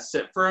let that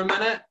sit for a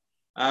minute.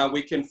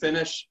 We can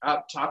finish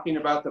up talking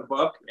about the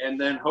book, and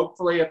then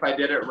hopefully, if I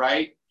did it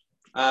right,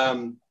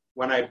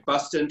 when I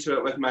bust into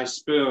it with my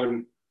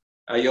spoon,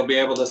 you'll be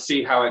able to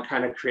see how it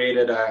kind of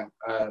created a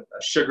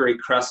sugary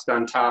crust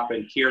on top,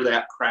 and hear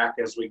that crack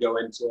as we go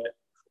into it.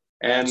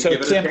 And so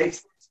give it a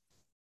taste.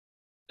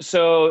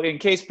 So in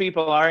case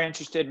people are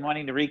interested in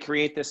wanting to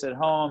recreate this at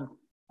home,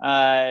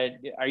 are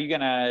you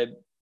going to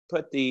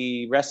put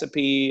the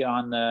recipe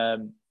on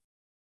the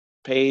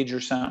page or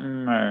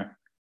something, or?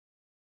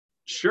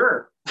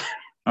 Sure.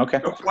 Okay.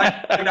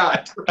 Why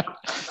not?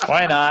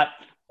 Why not?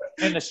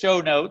 In the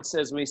show notes,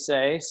 as we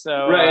say.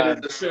 So right,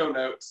 in the show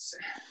notes.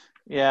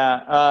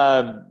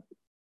 Yeah.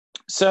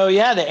 So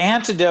yeah, the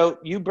antidote,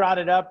 you brought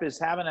it up, is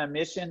having a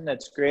mission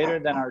that's greater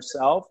than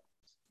ourselves.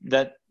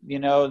 That, you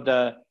know,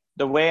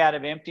 the way out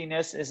of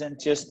emptiness isn't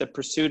just the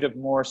pursuit of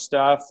more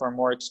stuff or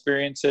more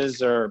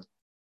experiences or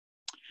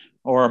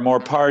more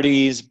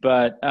parties,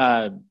 but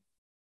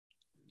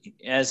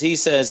as he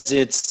says,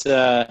 it's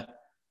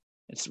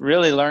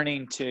really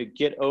learning to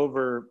get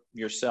over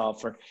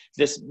yourself, or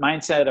this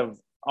mindset of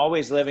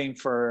always living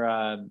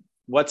for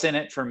what's in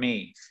it for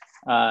me.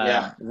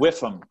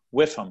 WIFM,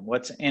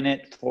 what's in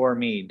it for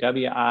me,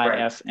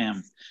 WIFM.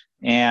 Right.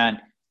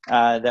 And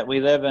that we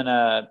live in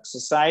a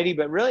society,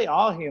 but really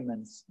all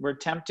humans, we're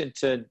tempted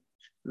to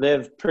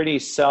live pretty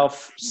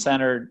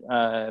self-centered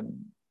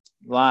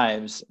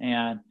lives.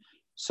 And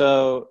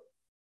so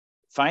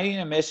finding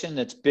a mission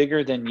that's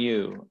bigger than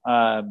you,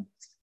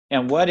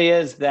 and what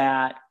is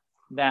that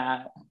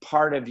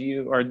part of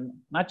you, or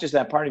not just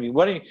that part of you,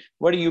 what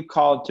are you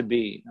called to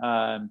be?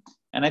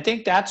 And I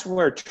think that's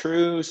where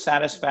true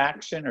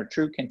satisfaction or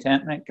true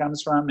contentment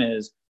comes from,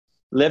 is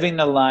living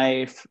the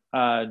life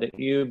that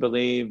you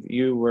believe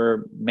you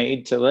were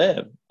made to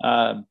live,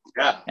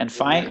 and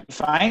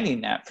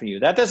finding that for you.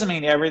 That doesn't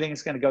mean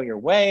everything's going to go your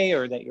way,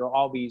 or that you'll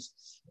always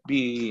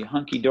be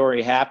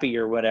hunky-dory happy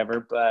or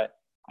whatever, but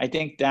I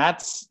think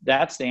that's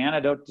the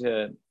antidote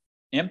to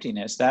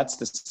emptiness. That's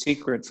the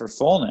secret for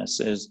fullness,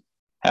 is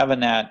having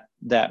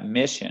that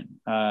mission.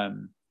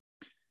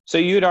 So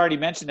you'd already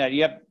mentioned that.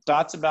 You have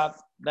thoughts about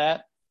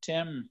that,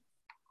 Tim?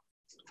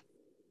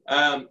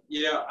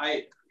 You know,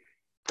 I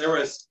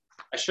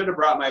should have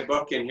brought my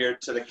book in here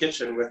to the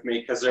kitchen with me,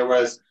 because there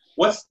was,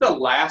 what's the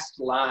last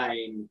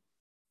line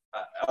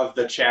of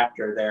the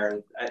chapter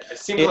there? It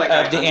seems like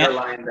I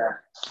underlined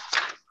that.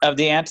 Of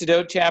the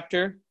antidote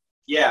chapter?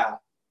 Yeah.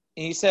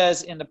 He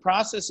says, in the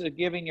process of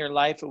giving your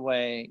life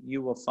away,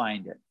 you will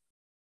find it.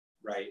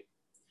 Right.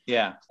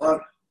 Yeah.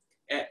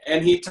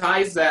 And he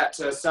ties that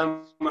to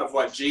some of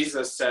what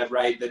Jesus said,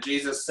 right? That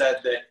Jesus said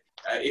that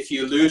if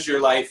you lose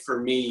your life for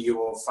me, you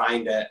will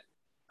find it.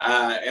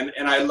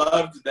 And I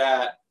loved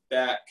that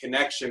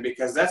connection,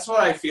 because that's what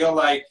I feel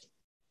like.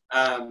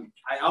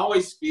 I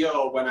always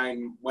feel when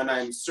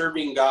I'm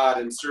serving God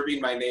and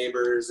serving my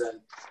neighbors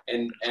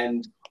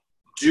and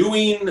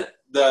doing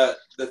the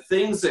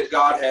things that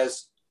God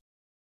has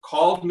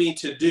called me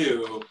to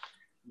do,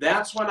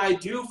 that's when I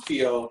do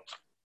feel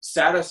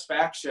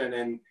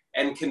satisfaction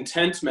and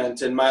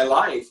contentment in my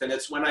life. And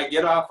it's when I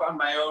get off on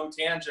my own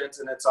tangents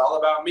and it's all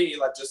about me,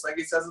 just like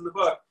he says in the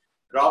book,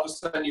 but all of a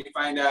sudden you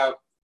find out,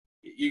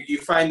 you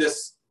find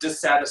this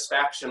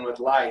dissatisfaction with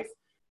life.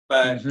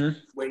 But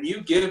when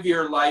you give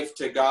your life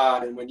to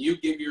God, and when you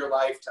give your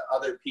life to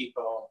other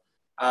people,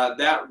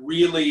 that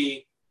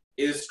really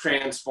is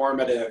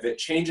transformative. It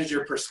changes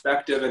your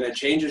perspective, and it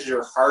changes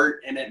your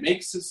heart, and it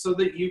makes it so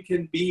that you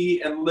can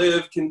be and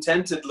live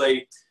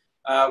contentedly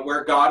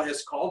where God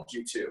has called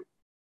you to.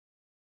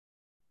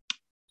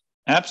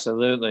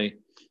 Absolutely.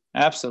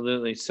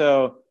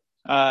 So,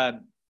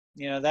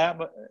 you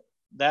know,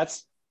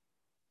 that's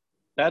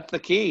the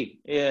key,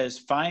 is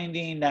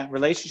finding that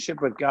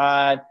relationship with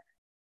God,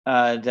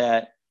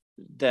 that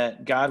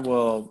God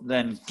will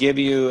then give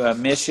you a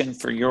mission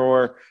for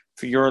your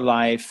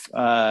life.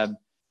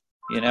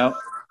 You know,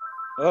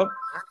 oh,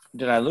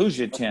 did I lose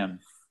you, Tim?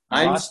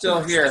 I'm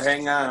still here.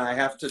 Hang on. I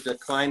have to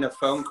decline a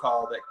phone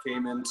call that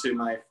came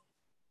into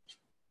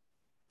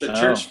the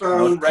church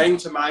phone, rang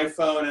to my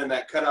phone, and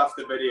that cut off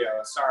the video.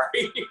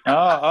 Sorry.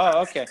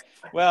 Okay.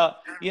 Well,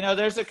 you know,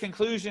 there's a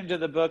conclusion to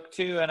the book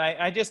too. And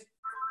I just,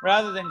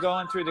 rather than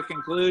going through the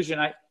conclusion,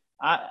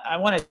 I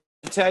want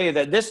to tell you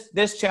that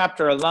this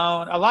chapter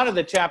alone, a lot of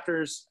the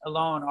chapters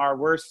alone are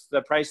worth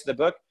the price of the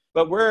book,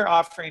 but we're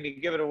offering to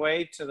give it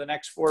away to the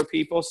next 4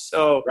 people.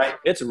 So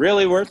It's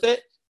really worth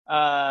it.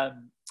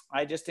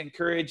 I just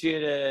encourage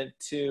you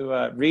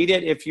to read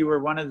it. If you were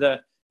one of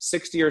the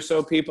 60 or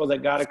so people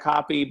that got a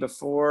copy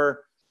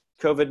before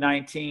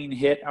COVID-19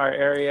 hit our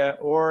area,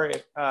 or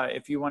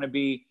if you want to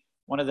be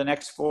one of the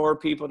next 4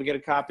 people to get a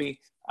copy.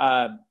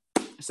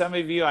 Some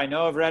of you I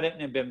know have read it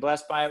and have been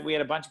blessed by it. We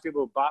had a bunch of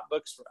people who bought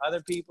books for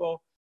other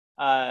people.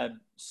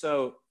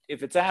 So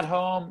if it's at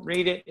home,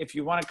 read it. If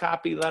you want a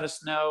copy, let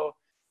us know.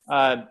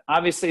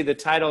 Obviously, the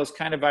title is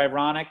kind of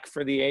ironic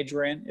for the age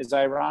we're in. Is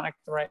ironic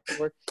the right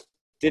word?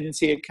 Didn't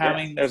see it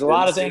coming. Yes, there's a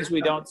lot of things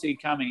we don't see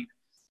coming.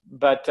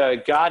 But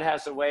God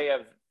has a way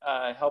of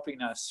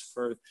helping us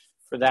for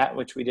that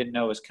which we didn't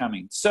know was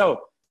coming.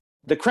 So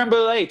the creme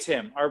brulee,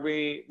 Tim, are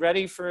we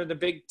ready for the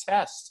big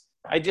test?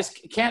 I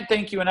just can't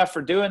thank you enough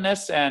for doing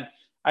this, and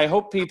I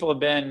hope people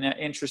have been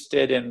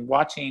interested in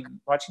watching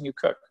you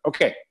cook.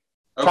 Okay.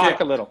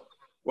 Talk a little.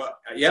 Well,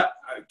 yeah.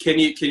 Can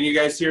you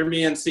guys hear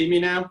me and see me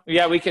now?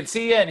 Yeah, we can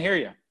see you and hear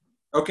you.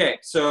 Okay,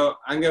 so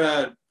I'm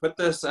gonna put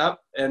this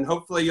up, and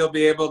hopefully you'll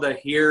be able to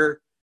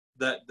hear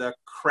the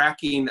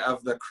cracking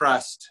of the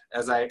crust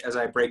as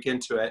I break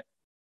into it.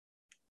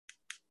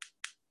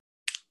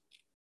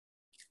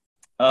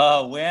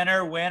 Oh,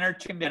 winner,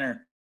 chicken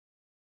dinner.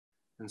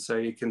 And so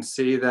you can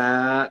see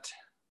that.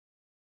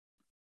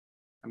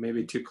 I may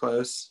be too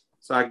close.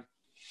 So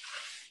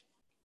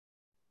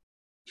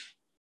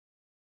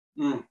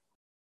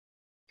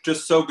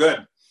just so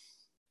good.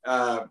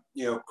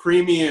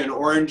 Creamy and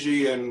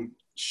orangey and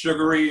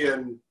sugary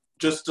and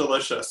just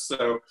delicious.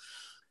 So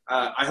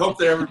I hope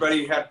that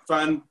everybody had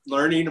fun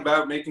learning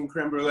about making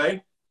creme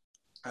brulee.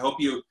 I hope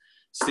you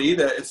see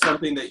that it's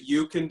something that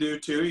you can do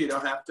too. You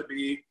don't have to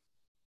be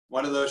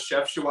one of those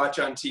chefs you watch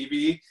on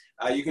TV.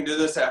 You can do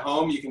this at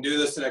home. You can do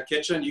this in a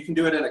kitchen. You can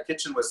do it in a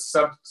kitchen with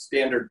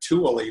substandard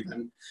tool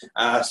even.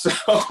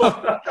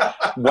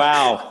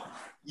 Wow.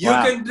 You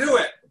can do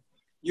it.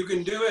 You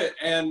can do it,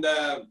 and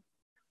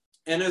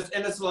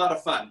it's a lot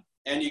of fun.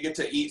 And you get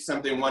to eat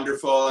something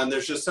wonderful. And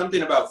there's just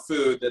something about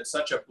food that's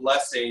such a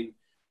blessing,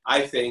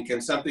 I think,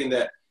 and something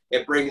that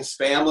it brings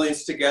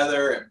families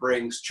together. It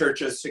brings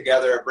churches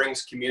together. It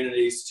brings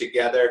communities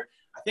together.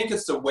 I think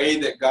it's a way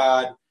that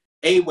God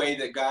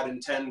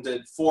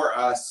intended for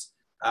us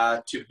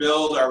to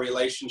build our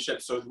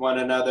relationships with one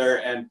another.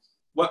 And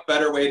what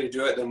better way to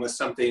do it than with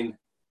something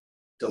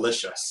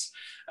delicious?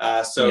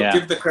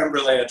 Give the creme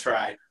brulee a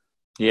try.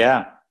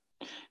 Yeah.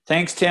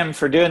 Thanks, Tim,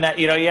 for doing that.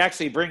 He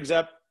actually brings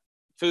up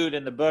food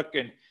in the book,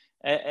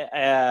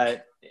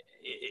 and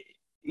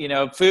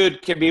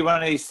food can be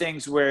one of these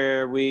things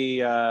where we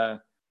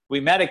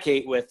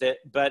medicate with it,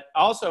 but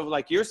also,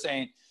 like you're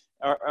saying,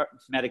 or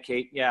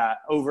medicate,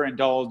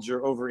 overindulge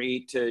or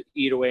overeat to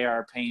eat away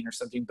our pain or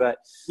something. But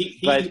he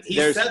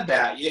said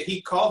that.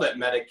 He called it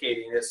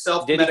medicating. It's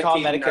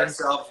self-medicating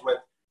ourselves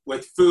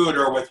with food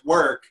or with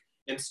work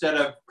instead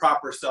of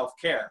proper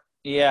self-care.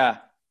 Yeah.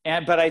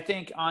 But I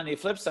think on the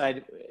flip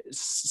side,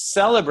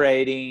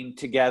 celebrating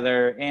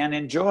together and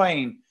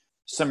enjoying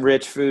some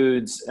rich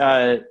foods,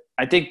 I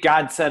think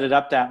God set it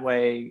up that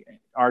way,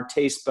 our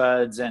taste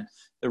buds and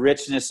the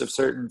richness of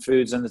certain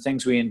foods and the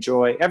things we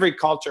enjoy. Every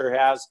culture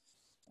has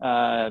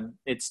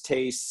its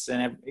tastes.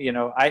 And,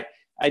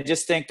 I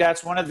just think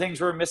that's one of the things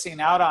we're missing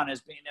out on,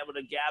 is being able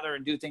to gather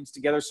and do things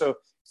together. So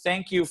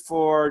thank you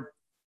for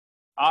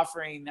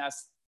offering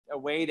us a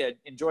way to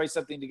enjoy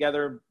something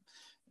together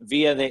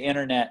via the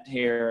internet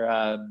here.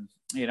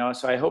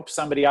 So I hope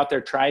somebody out there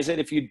tries it.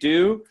 If you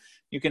do,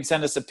 you can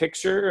send us a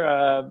picture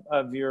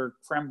of your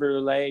creme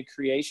brulee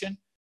creation.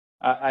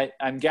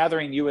 I'm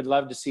gathering you would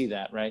love to see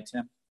that, right,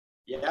 Tim?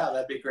 Yeah,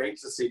 that'd be great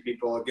to see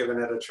people giving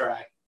it a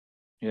try.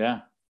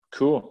 Yeah,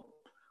 cool.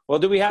 Well,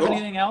 do we have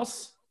anything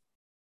else?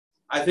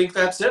 I think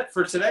that's it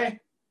for today.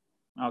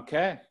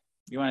 Okay.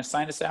 You want to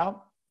sign us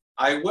out?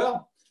 I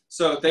will.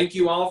 So thank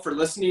you all for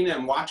listening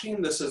and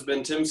watching. This has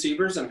been Tim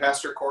Sievers and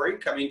Pastor Corey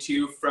coming to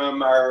you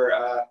from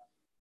our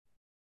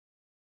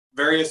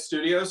various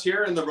studios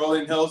here in the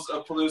rolling hills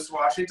of Palouse,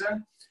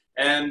 Washington.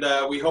 And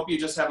we hope you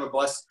just have a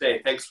blessed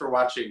day. Thanks for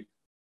watching.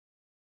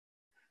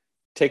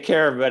 Take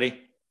care,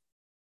 everybody.